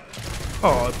fight.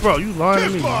 Oh, bro, you lying to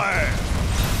me. Kiss my ass.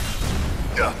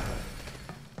 Yeah.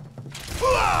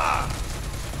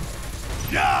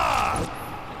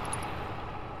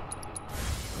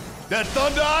 That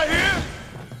thunder I hear?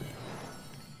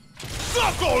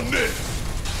 Suck on this.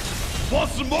 Want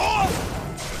some more?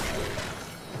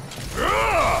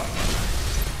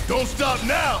 Don't stop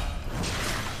now!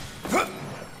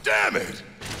 Damn it!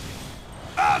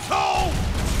 Asshole!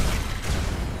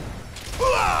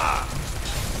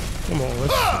 Come on,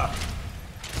 let's...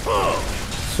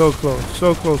 So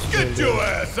close. Get your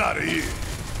ass out of here!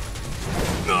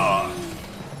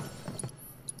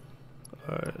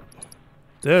 Alright.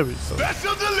 There we go.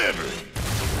 Special delivery!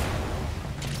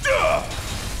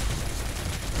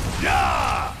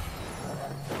 Yeah!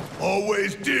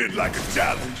 Always did like a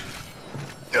challenge.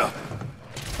 Yo,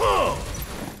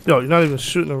 you're not even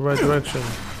shooting in the right direction.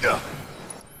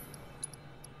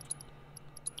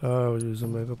 Oh, we'll use a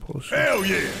mega potion. Hell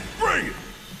yeah! Bring it!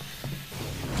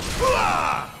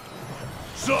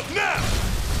 Sup now?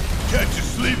 Catch you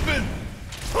sleeping?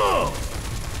 Oh,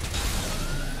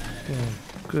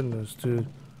 goodness, dude.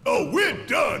 Oh, we're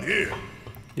done here.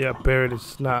 Yeah, Barret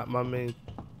is not my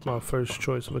first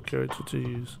choice of a character to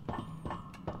use.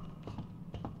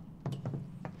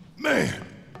 Man,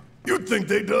 you'd think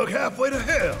they dug halfway to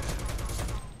hell.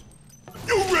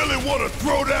 You really want to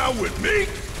throw down with me?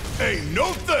 Ain't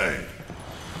no thing.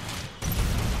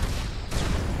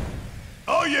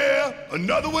 Oh yeah,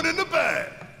 another one in the bag.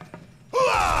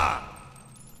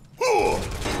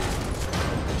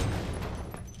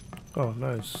 Oh,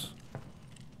 nice.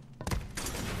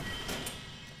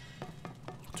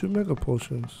 2 mega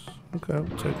potions. Okay, I'll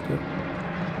take that.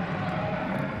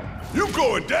 You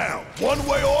going down, one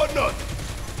way or another.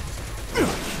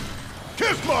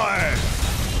 Kiss my ass.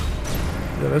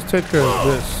 Yeah, let's take care of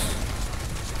this.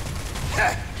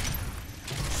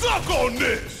 Suck on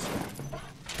this.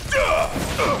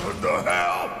 The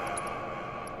hell?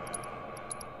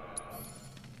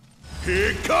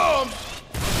 Here it comes.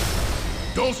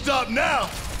 Don't stop now.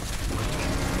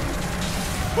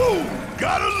 Ooh,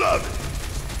 gotta love it.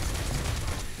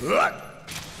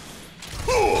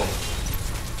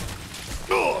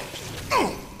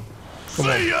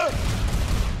 See ya.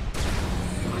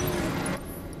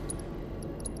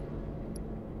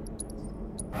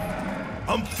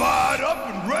 I'm fired up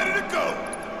and ready to go.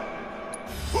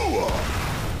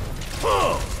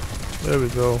 There we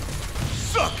go.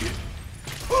 Suck it.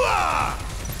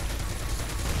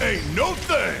 Ain't no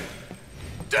thing.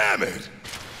 Damn it.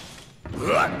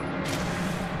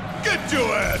 Get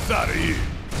your ass out of here.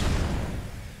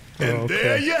 And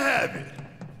there you have it.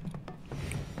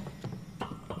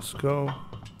 Let's go.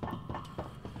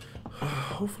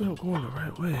 Hopefully I'm going the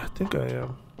right way. I think I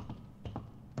am.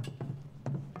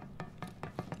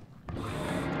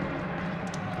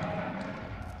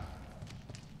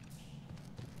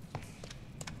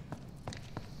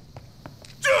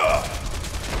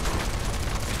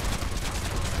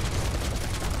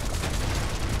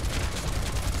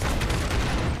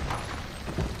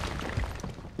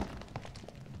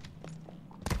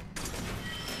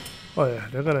 Oh yeah,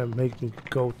 they're gonna make me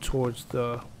go towards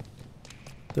the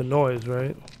noise,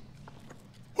 right?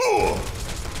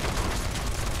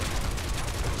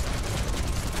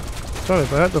 Sorry,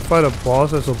 if I have to fight a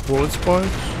boss as a bullet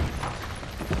sponge.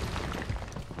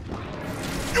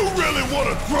 You really want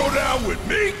to throw down with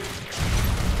me?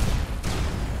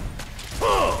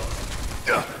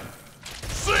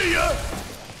 See ya!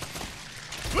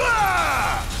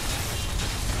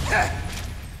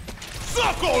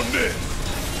 Suck on this!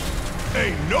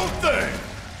 Ain't no thing!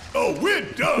 Oh, we're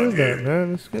done Hear here! that,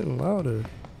 man? It's getting louder.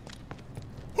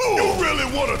 You really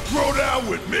want to throw down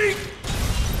with me?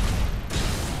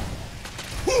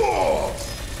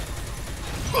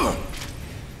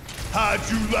 How'd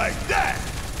you like that?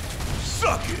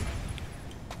 Suck it!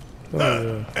 Oh,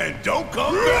 yeah. And don't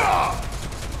come back!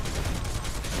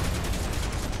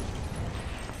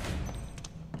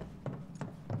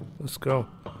 Let's go.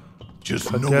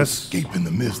 Just no escape in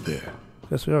the mist there.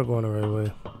 Guess we are going the right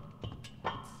way.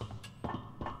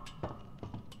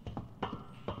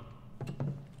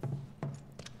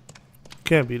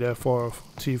 Can't be that far off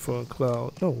Tifa and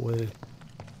Cloud. No way.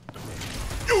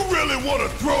 You really want to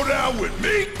throw down with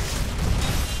me?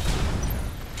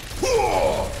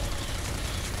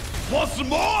 Want some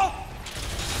more?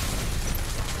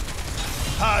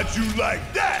 How'd you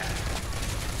like that?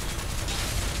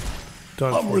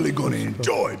 I'm really going to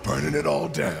enjoy burning it all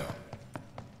down.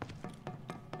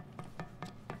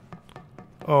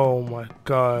 Oh my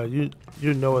god, you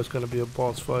know it's gonna be a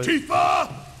boss fight. Tifa!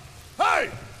 Hey!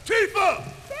 Tifa!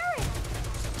 Barret!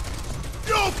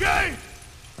 You okay?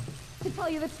 To tell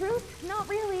you the truth, not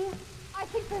really. I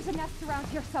think there's a nest around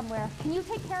here somewhere. Can you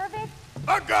take care of it?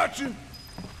 I got you.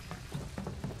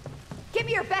 Give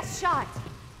me your best shot.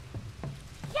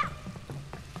 Yeah.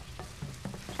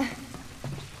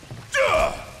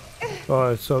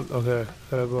 Alright, so okay,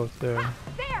 gotta go up there.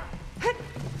 There.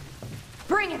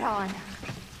 Bring it Right on.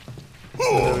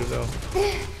 There we go.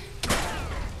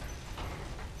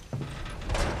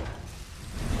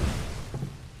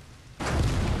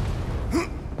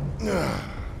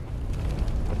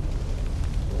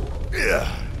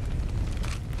 Yeah.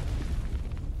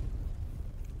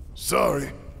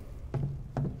 Sorry.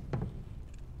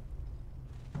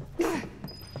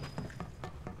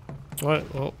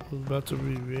 Alright, well, we're about to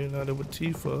be reunited with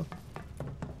Tifa.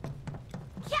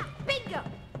 Yeah, bingo.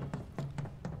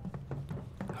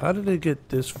 How did they get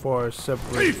this far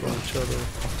separated from each other?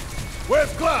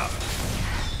 Where's Cloud?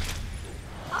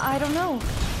 I don't know.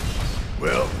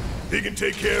 Well, he can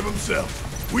take care of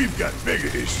himself. We've got bigger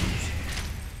issues.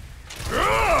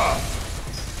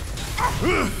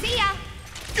 See ya.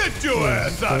 Get your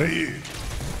ass out of here.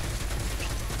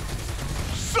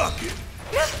 Suck it.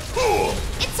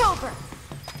 It's over.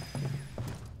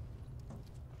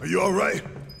 Are you all right?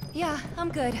 Yeah,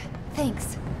 I'm good.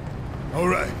 Thanks. All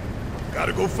right.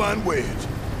 Gotta go find Wedge.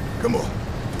 Come on.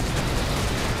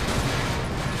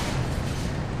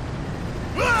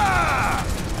 Ah!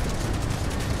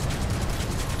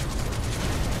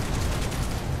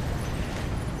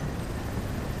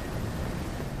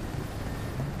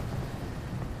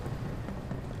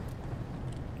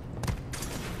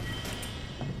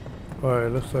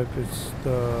 Alright, looks like it's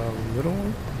the middle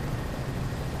one.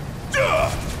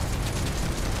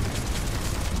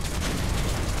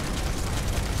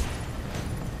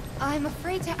 I'm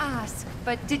afraid to ask,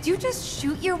 but did you just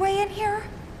shoot your way in here?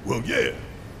 Well, yeah.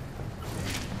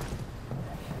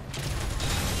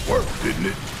 Worked, didn't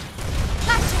it?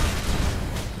 Gotcha.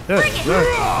 Yeah, Bring it.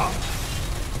 exactly.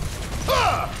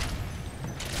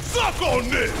 Suck on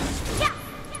this! Yeah.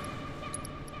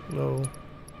 No.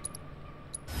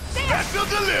 That's a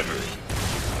delivery!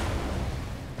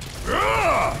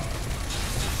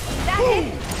 That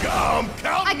hit. I'm I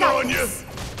counting got on this. you!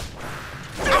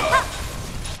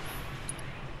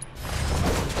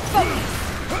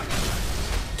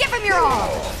 Give him your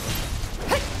all.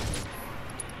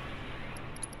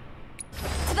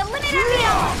 To the limit and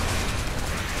beyond.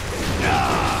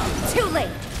 Too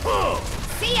late.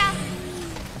 See ya.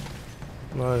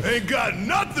 Nice. Ain't got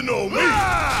nothing on me!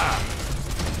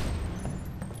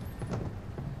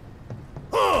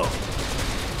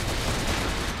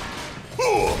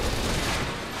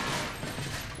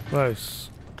 Nice.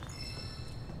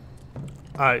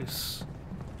 Ice.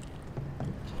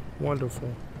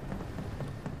 Wonderful.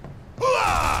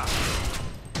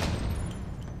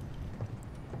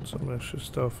 Some extra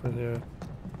stuff in here.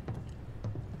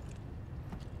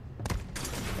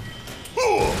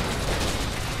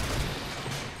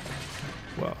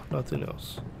 Wow, nothing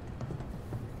else.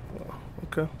 Wow,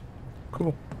 okay,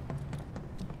 cool.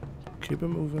 Keep it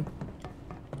moving.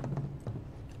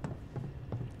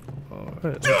 Alright,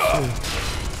 let's see.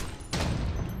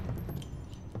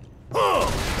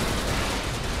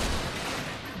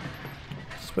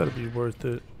 This better be worth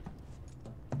it.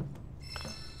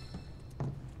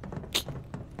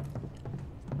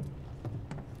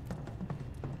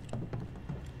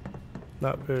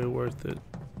 Not very worth it.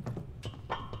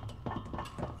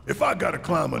 If I gotta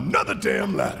climb another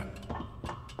damn ladder.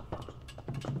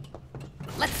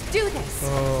 Let's do this.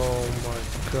 Oh my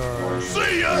god.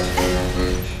 See ya!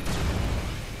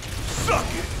 Suck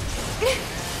it!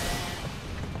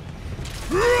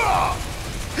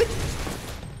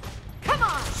 Come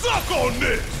on. Suck on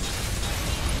this!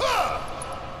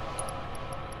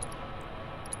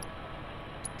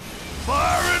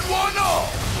 Firing one off!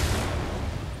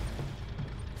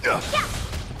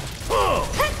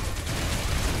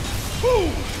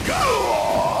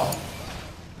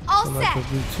 All I'm not set. gonna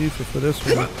do Tifa for this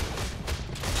one.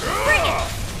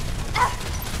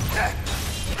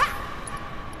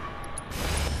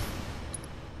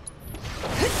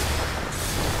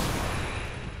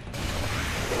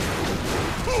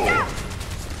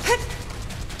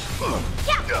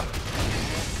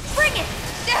 Bring it. Bring it.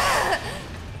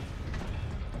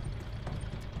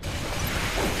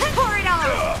 Pour it on.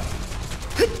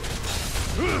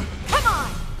 Come on.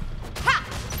 Ha.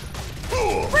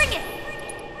 Bring it.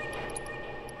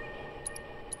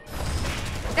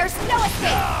 There's no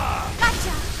escape.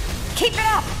 Gotcha. Keep it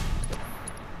up.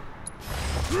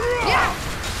 Yeah.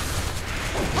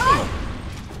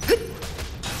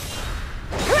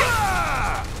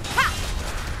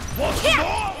 Once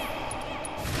more!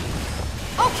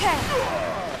 Okay.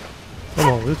 Come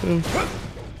on, with him.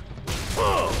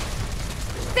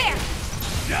 There.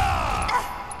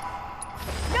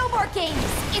 No more games.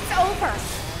 It's over.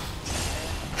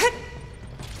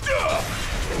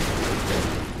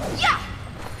 Yeah.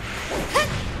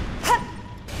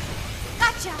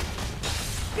 Gotcha.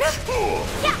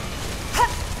 Yeah.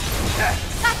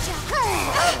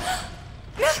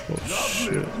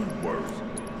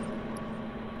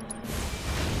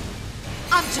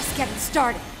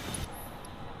 started.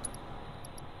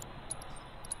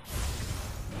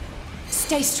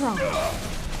 Stay strong.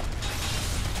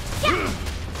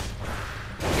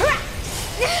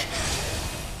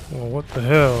 Oh, what the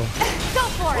hell? Go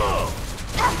for it!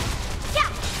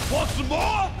 Want some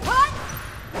more?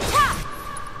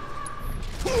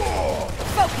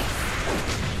 Focus!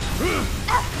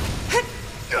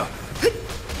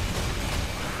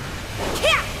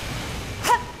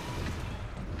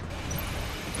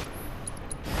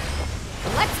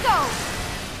 Let's go!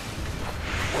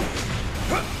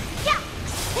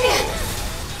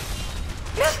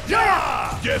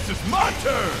 Yeah! Guess it's my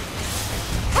turn!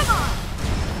 Come on!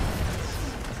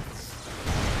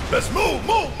 Let's move,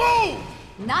 move, move!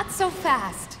 Not so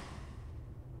fast.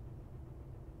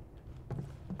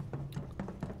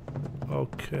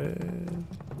 Okay.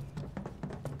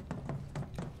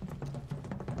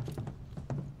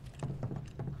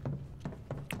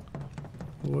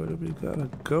 Where do we gotta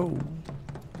go?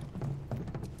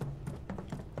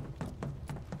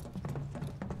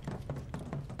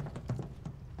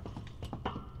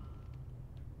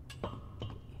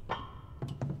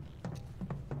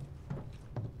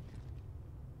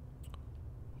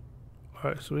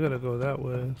 Alright, so we gotta go that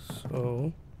way,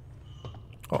 so...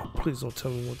 Oh, please don't tell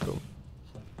me what the...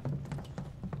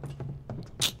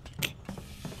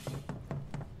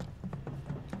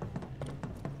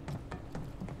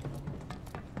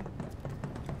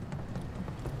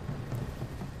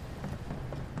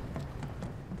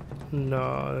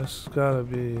 No, it's gotta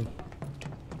be...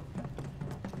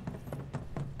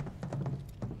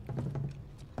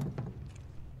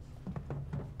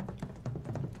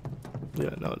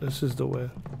 Yeah, no, this is the way.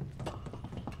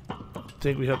 I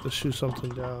think we have to shoot something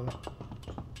down.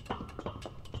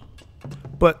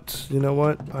 But, you know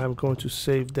what? I'm going to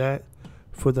save that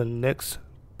for the next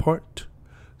part.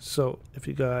 So, if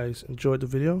you guys enjoyed the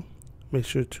video, make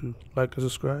sure to like and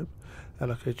subscribe.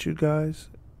 And I'll catch you guys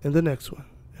in the next one.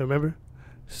 And remember,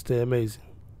 stay amazing.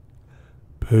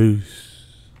 Peace.